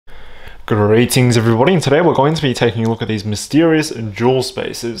Greetings everybody, and today we're going to be taking a look at these mysterious dual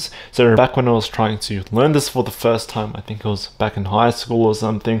spaces. So back when I was trying to learn this for the first time, I think it was back in high school or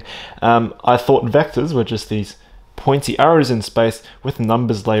something, I thought vectors were just these pointy arrows in space with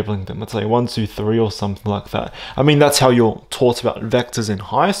numbers labeling them. Let's say 1, 2, 3 or something like that. I mean, that's how you're taught about vectors in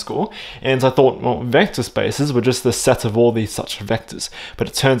high school, and I thought, well, vector spaces were just the set of all these such vectors. But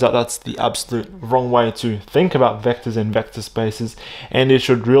it turns out that's the absolute wrong way to think about vectors and vector spaces, and you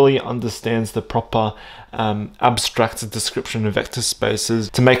should really understand the proper abstract description of vector spaces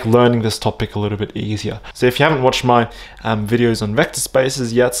to make learning this topic a little bit easier. So if you haven't watched my videos on vector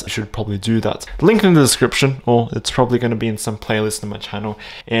spaces yet, you should probably do that. Link in the description, or it's probably going to be in some playlist on my channel.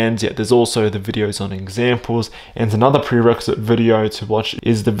 And yeah, there's also the videos on examples, and another prerequisite video to watch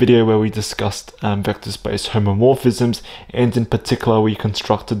is the video where we discussed vector space homomorphisms, and in particular we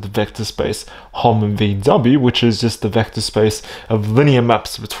constructed the vector space hom VW, which is just the vector space of linear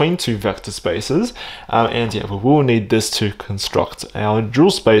maps between two vector spaces. And yeah, we will need this to construct our dual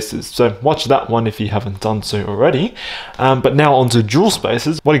spaces. So watch that one if you haven't done so already. But now onto dual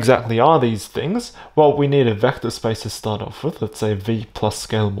spaces. What exactly are these things? Well, we need a vector space to start off with. Let's say V plus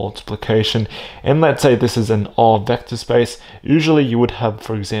scalar multiplication. And let's say this is an R vector space. Usually you would have,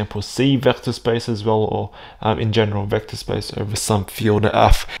 for example, C vector space as well, or in general vector space over some field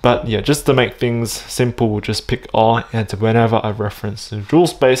F. But yeah, just to make things simple, we'll just pick R, and whenever I reference the dual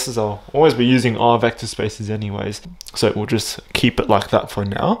spaces, I'll always be using R vector spaces anyways, so we'll just keep it like that for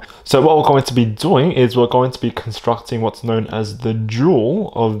now. So what we're going to be doing is we're going to be constructing what's known as the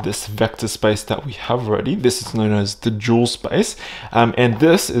dual of this vector space that we have already. This is known as the dual space, and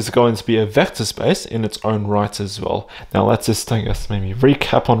this is going to be a vector space in its own right as well. Now let's just, I guess, maybe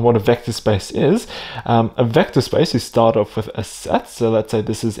recap on what a vector space is. A vector space, you start off with a set. So let's say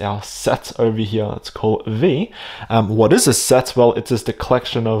this is our set over here, let's call it V. What is a set? Well, it's just a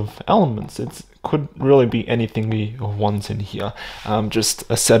collection of elements. It could really be anything we want in here, just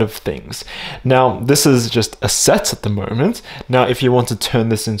a set of things. Now this is just a set at the moment. Now if you want to turn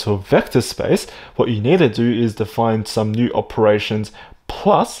this into a vector space, what you need to do is define some new operations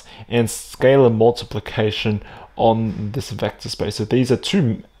plus and scalar multiplication on this vector space. So these are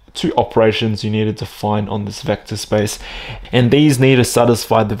two operations you need to define on this vector space, and these need to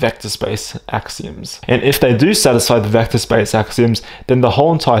satisfy the vector space axioms. And if they do satisfy the vector space axioms, then the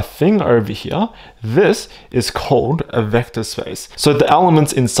whole entire thing over here, this is called a vector space. So the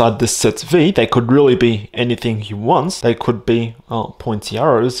elements inside this set V, they could really be anything you want. They could be pointy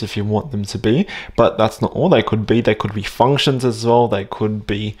arrows if you want them to be, but that's not all they could be. They could be functions as well. They could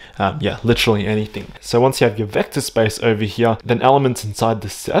be, yeah, literally anything. So once you have your vector space over here, then elements inside the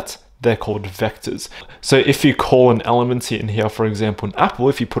set, they're called vectors. So if you call an element in here, for example, an apple,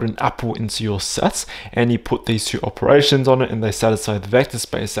 if you put an apple into your set and you put these two operations on it and they satisfy the vector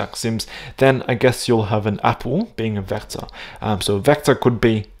space axioms, then I guess you'll have an apple being a vector. So a vector could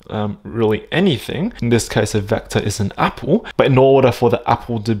be really anything. In this case, a vector is an apple, but in order for the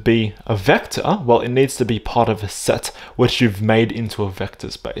apple to be a vector, well, it needs to be part of a set which you've made into a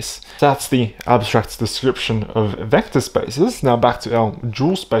vector space. That's the abstract description of vector spaces. Now back to our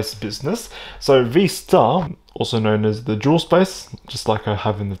dual space business. So V star, also known as the dual space, just like I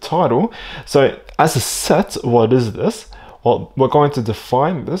have in the title. So as a set, what is this? Well, we're going to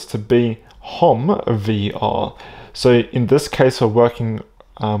define this to be hom VR. So in this case, we're working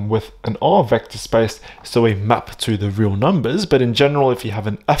with an R vector space, so we map to the real numbers, but in general, if you have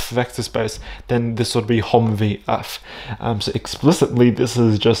an F vector space, then this would be hom VF. So explicitly, this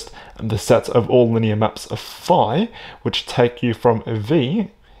is just the set of all linear maps of phi, which take you from V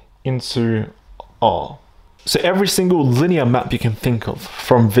into R. So every single linear map you can think of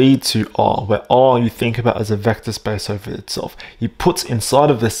from V to R, where R you think about as a vector space over itself, you put inside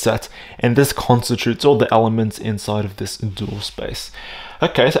of this set, and this constitutes all the elements inside of this dual space.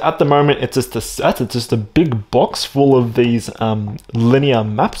 Okay, so at the moment it's just a set, it's just a big box full of these linear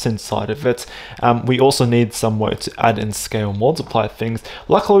maps inside of it. We also need some way to add and scale multiply things.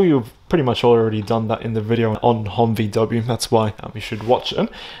 Luckily we've pretty much already done that in the video on hom VW, that's why you should watch it.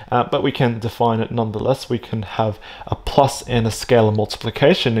 But we can define it nonetheless. We can have a plus and a scalar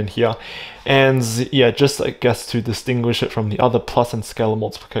multiplication in here. And yeah, just I guess to distinguish it from the other plus and scalar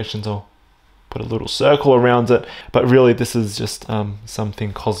multiplications, I'll put a little circle around it, but really this is just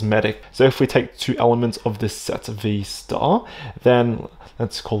something cosmetic. So if we take two elements of this set V star, then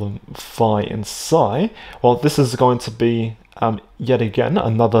let's call them phi and psi. Well, this is going to be yet again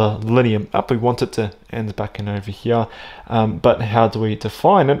another linear map. We want it to end back in over here, but how do we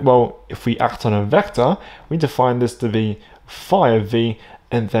define it? Well, if we act on a vector, we define this to be phi of V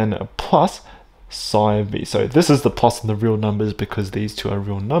and then a plus psi v. So this is the plus and the real numbers because these two are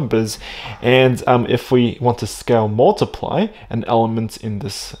real numbers. And if we want to scale multiply an element in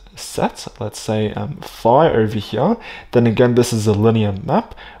this set, let's say phi over here, then again this is a linear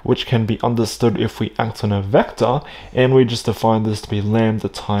map which can be understood if we act on a vector, and we just define this to be lambda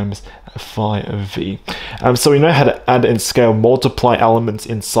times phi of v. So we know how to add and scale multiply elements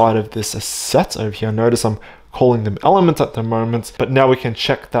inside of this set over here. Notice I'm calling them elements at the moment, but now we can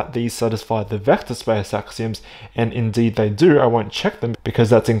check that these satisfy the vector space axioms, and indeed they do. I won't check them because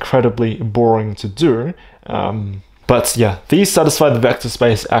that's incredibly boring to do. But yeah, these satisfy the vector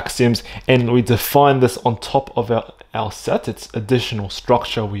space axioms, and we define this on top of our set. It's additional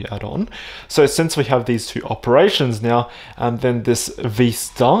structure we add on. So since we have these two operations now, then this v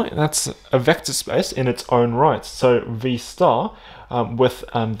star, that's a vector space in its own right. So v star with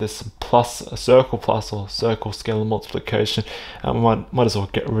this plus, a circle plus or circle scalar multiplication, might as well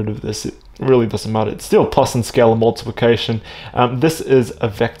get rid of this. It really doesn't matter. It's still plus and scalar multiplication. This is a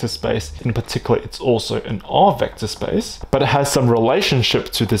vector space. In particular, it's also an R vector space, but it has some relationship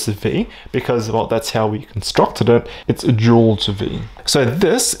to this V because, well, that's how we constructed it. It's a dual to V. So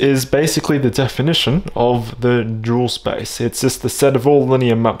this is basically the definition of the dual space. It's just the set of all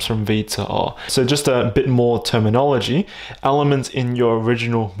linear maps from V to R. So just a bit more terminology. Elements in your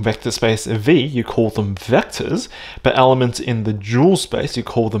original vector space V, you call them vectors, but elements in the dual space, you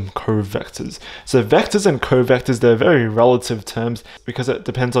call them covectors. So vectors and covectors, they're very relative terms because it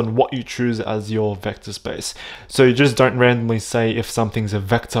depends on what you choose as your vector space. So you just don't randomly say if something's a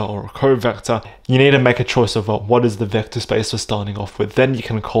vector or a covector. You need to make a choice of what is the vector space we're starting off with. Then you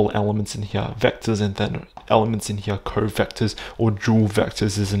can call elements in here vectors, and then elements in here covectors, or dual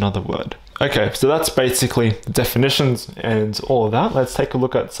vectors is another word. Okay, so that's basically the definitions and all of that. Let's take a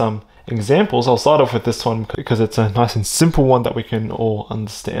look at some examples. I'll start off with this one because it's a nice and simple one that we can all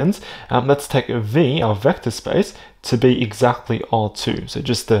understand. Let's take a V, our vector space, to be exactly R2, so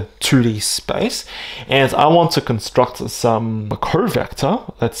just the 2D space. And I want to construct some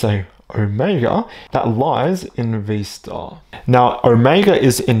covector, let's say omega, that lies in V star. Now omega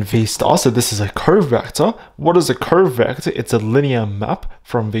is in V star, so this is a covector. What is a covector? It's a linear map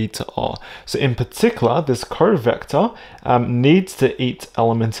from V to R. So in particular, this covector needs to eat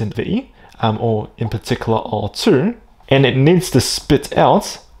elements in V, or in particular R2, and it needs to spit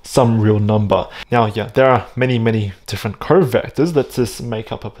out some real number. Now, yeah, there are many different covectors. Let's just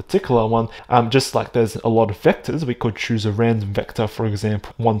make up a particular one. Just like there's a lot of vectors, we could choose a random vector, for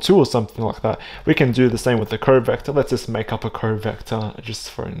example, 1, 2 or something like that. We can do the same with the covector. Let's just make up a covector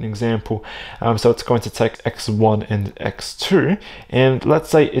just for an example. So it's going to take x1 and x2, and let's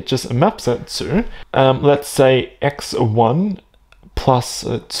say it just maps it to, let's say x1 plus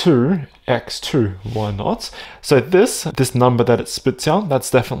 2 x2, why not? So this number that it spits out,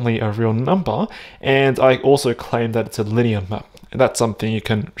 that's definitely a real number, and I also claim that it's a linear map. That's something you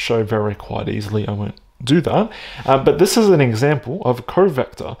can show very quite easily. I won't do that, but this is an example of a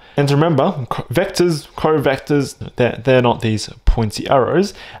covector. And remember, vectors, covectors, they're not these pointy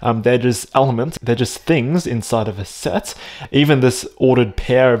arrows. They're just elements. They're just things inside of a set. Even this ordered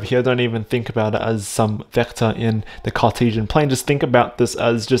pair over here, don't even think about it as some vector in the Cartesian plane. Just think about this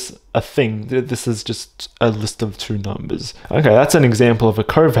as just a thing. This is just a list of two numbers. Okay, that's an example of a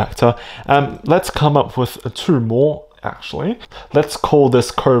covector. Let's come up with 2 more, actually. Let's call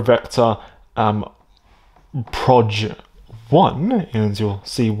this covector proj1, and you'll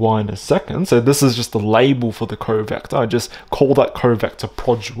see why in a second. So this is just a label for the covector. I just call that covector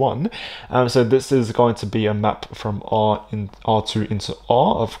proj1. So this is going to be a map from R2 into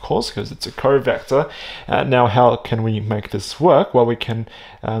R, of course, because it's a covector. Now, how can we make this work? Well, we can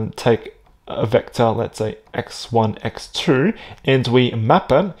take a vector, let's say x1, x2, and we map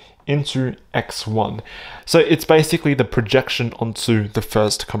it into x1. So it's basically the projection onto the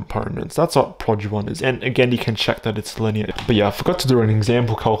first components. That's what proj1 is. And again, you can check that it's linear. But yeah, I forgot to do an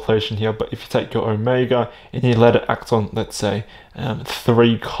example calculation here, but if you take your omega and you let it act on, let's say,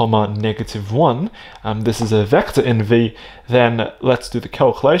 3, -1, this is a vector in V, then let's do the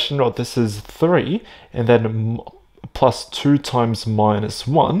calculation. Well, this is 3, and then plus 2 times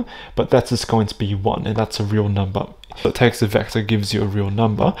 -1, but that's just going to be 1, and that's a real number. So it takes a vector, gives you a real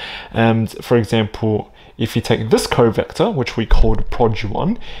number. And for example, if you take this covector, which we called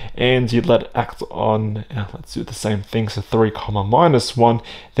proj1, and you let it act on, let's do the same thing, so 3, -1,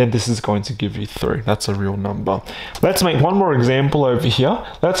 then this is going to give you 3. That's a real number. Let's make one more example over here.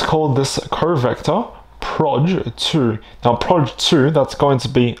 Let's call this covector proj2. Now proj2, that's going to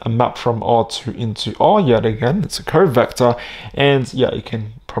be a map from R2 into R yet again. It's a covector, and yeah, you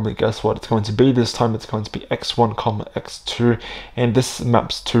can probably guess what it's going to be. This time it's going to be x1 comma x2, and this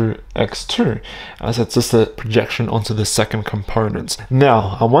maps to x2 as it's just a projection onto the second component.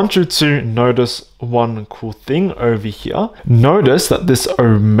 Now I want you to notice one cool thing over here. Notice that this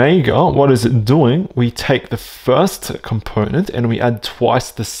omega, what is it doing? We take the first component and we add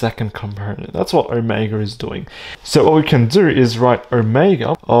twice the second component. That's what omega is doing. So what we can do is write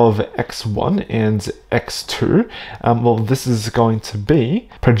omega of x1 and x2. Well, this is going to be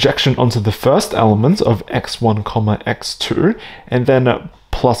projection onto the first element of x1 comma x2, and then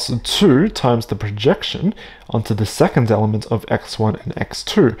plus 2 times the projection onto the second element of x1 and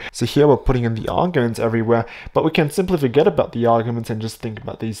x2. So here we're putting in the arguments everywhere, but we can simply forget about the arguments and just think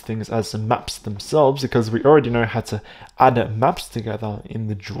about these things as maps themselves, because we already know how to add maps together in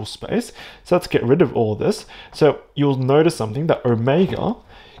the dual space. So let's get rid of all this. So you'll notice something, that omega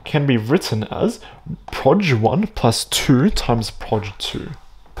can be written as proj1 plus 2 times proj2.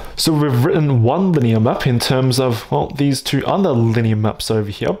 So we've written one linear map in terms of, well, these two other linear maps over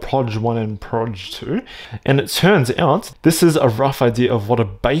here, proj1 and proj2. And it turns out this is a rough idea of what a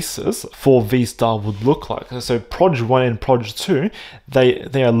basis for V star would look like. So proj1 and proj2,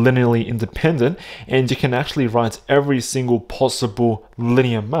 they are linearly independent, and you can actually write every single possible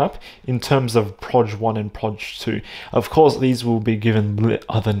linear map in terms of proj1 and proj2. Of course, these will be given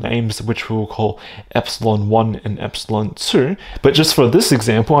other names, which we'll call epsilon1 and epsilon2. But just for this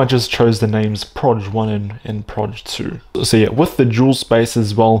example, I just chose the names proj1 and proj2. So yeah, with the dual space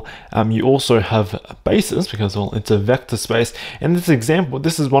as well, you also have a basis because, well, it's a vector space. In this example,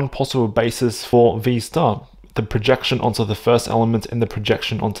 this is one possible basis for V star, the projection onto the first element and the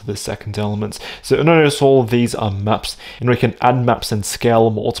projection onto the second element. So notice all of these are maps, and we can add maps and scale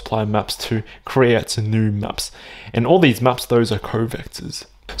multiply maps to create new maps. And all these maps, those are covectors.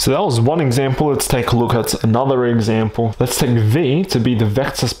 So that was one example. Let's take a look at another example. Let's take V to be the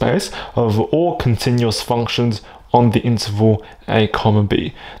vector space of all continuous functions on the interval a comma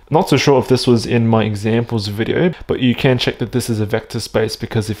b. Not so sure if this was in my examples video, but you can check that this is a vector space,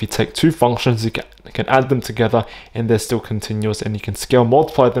 because if you take two functions, you can add them together and they're still continuous, and you can scale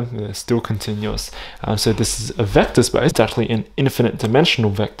multiply them and they're still continuous. So this is a vector space. It's actually an infinite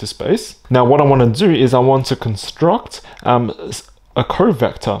dimensional vector space. Now what I want to do is I want to construct a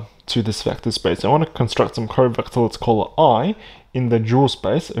covector to this vector space. I want to construct some covector, let's call it I, in the dual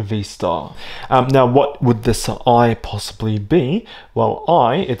space V star. Now what would this I possibly be? Well,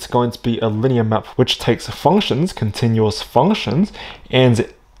 it's going to be a linear map which takes functions, continuous functions,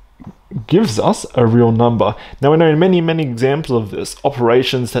 and gives us a real number. Now we know many examples of this,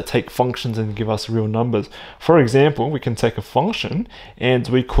 operations that take functions and give us real numbers. For example, we can take a function and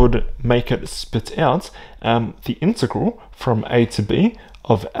we could make it spit out the integral from a to b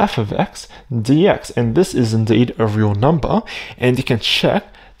of f of x dx, and this is indeed a real number, and you can check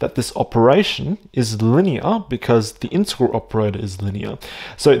that this operation is linear because the integral operator is linear.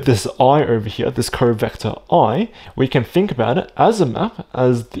 So this I over here, this covector I, we can think about it as a map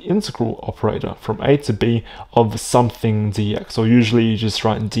as the integral operator from a to b of something dx, or usually you just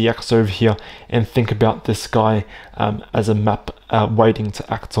write dx over here and think about this guy as a map waiting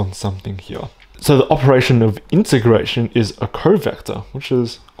to act on something here. So the operation of integration is a covector, which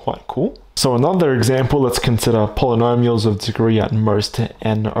is quite cool. So another example, let's consider polynomials of degree at most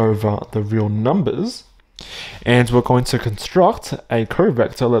n over the real numbers. And we're going to construct a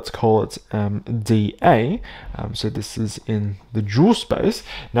covector, let's call it dA. So this is in the dual space.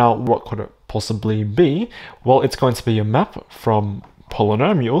 Now what could it possibly be? Well, it's going to be a map from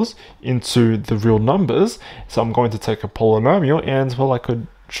polynomials into the real numbers. So I'm going to take a polynomial and, well, I could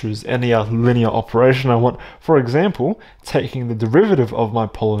choose any linear operation I want. For example, taking the derivative of my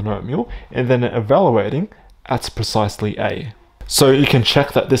polynomial and then evaluating at precisely a. So you can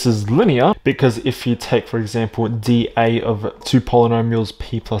check that this is linear, because if you take, for example, dA of two polynomials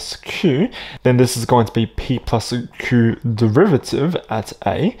p plus q, then this is going to be p plus q derivative at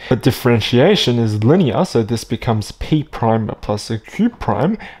a. But differentiation is linear, so this becomes p prime plus q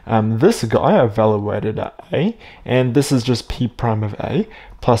prime. This guy evaluated at a, and this is just p prime of a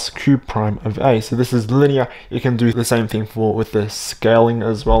plus q prime of a. So this is linear. You can do the same thing with the scaling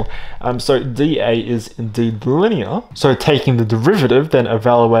as well. So dA is indeed linear. So taking the derivative, then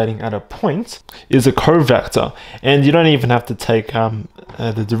evaluating at a point, is a covector. And you don't even have to take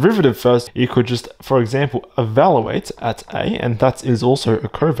the derivative first. You could just, for example, evaluate at a, and that is also a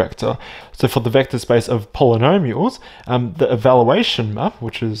covector. So for the vector space of polynomials, the evaluation map,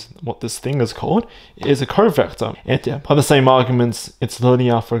 which is what this thing is called, is a covector. And yeah, by the same arguments, it's linear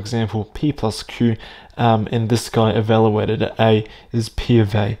linear, for example, P plus Q, and this guy evaluated at A is P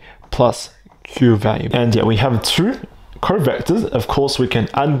of A plus Q of A. And yeah, we have two covectors. Of course, we can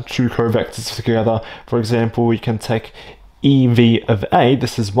add two covectors together. For example, we can take EV of A,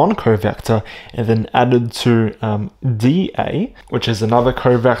 this is one covector, and then added to DA, which is another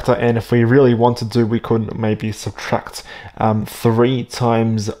covector, and if we really wanted to, we could maybe subtract 3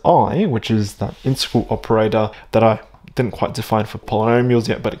 times I, which is that integral operator that I didn't quite define for polynomials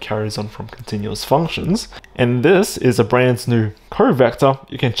yet, but it carries on from continuous functions. And this is a brand new covector.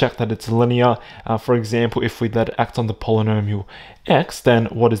 You can check that it's linear. For example, if we let it act on the polynomial x, then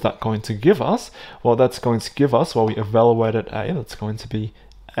what is that going to give us? Well, that's going to give us, well, we evaluate at A, that's going to be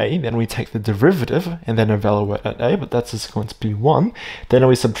A, then we take the derivative and then evaluate at A, but that's just going to be 1. Then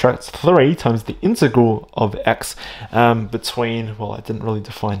we subtract 3 times the integral of x between, well, I didn't really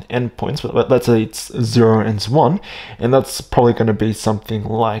define endpoints, but let's say it's 0 and 1, and that's probably going to be something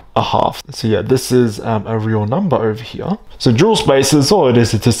like a half. So yeah, this is a real number over here. So dual spaces, all it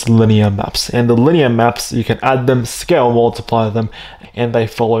is just linear maps, and the linear maps, you can add them, scale, multiply them, and they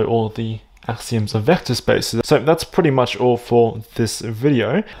follow all the axioms of vector spaces. So that's pretty much all for this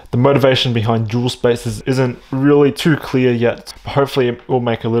video. The motivation behind dual spaces isn't really too clear yet. Hopefully it will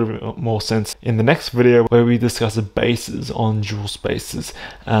make a little bit more sense in the next video, where we discuss the bases on dual spaces,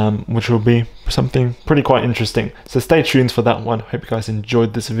 which will be something pretty quite interesting. So stay tuned for that one. Hope you guys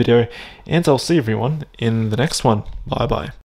enjoyed this video, and I'll see everyone in the next one. Bye bye.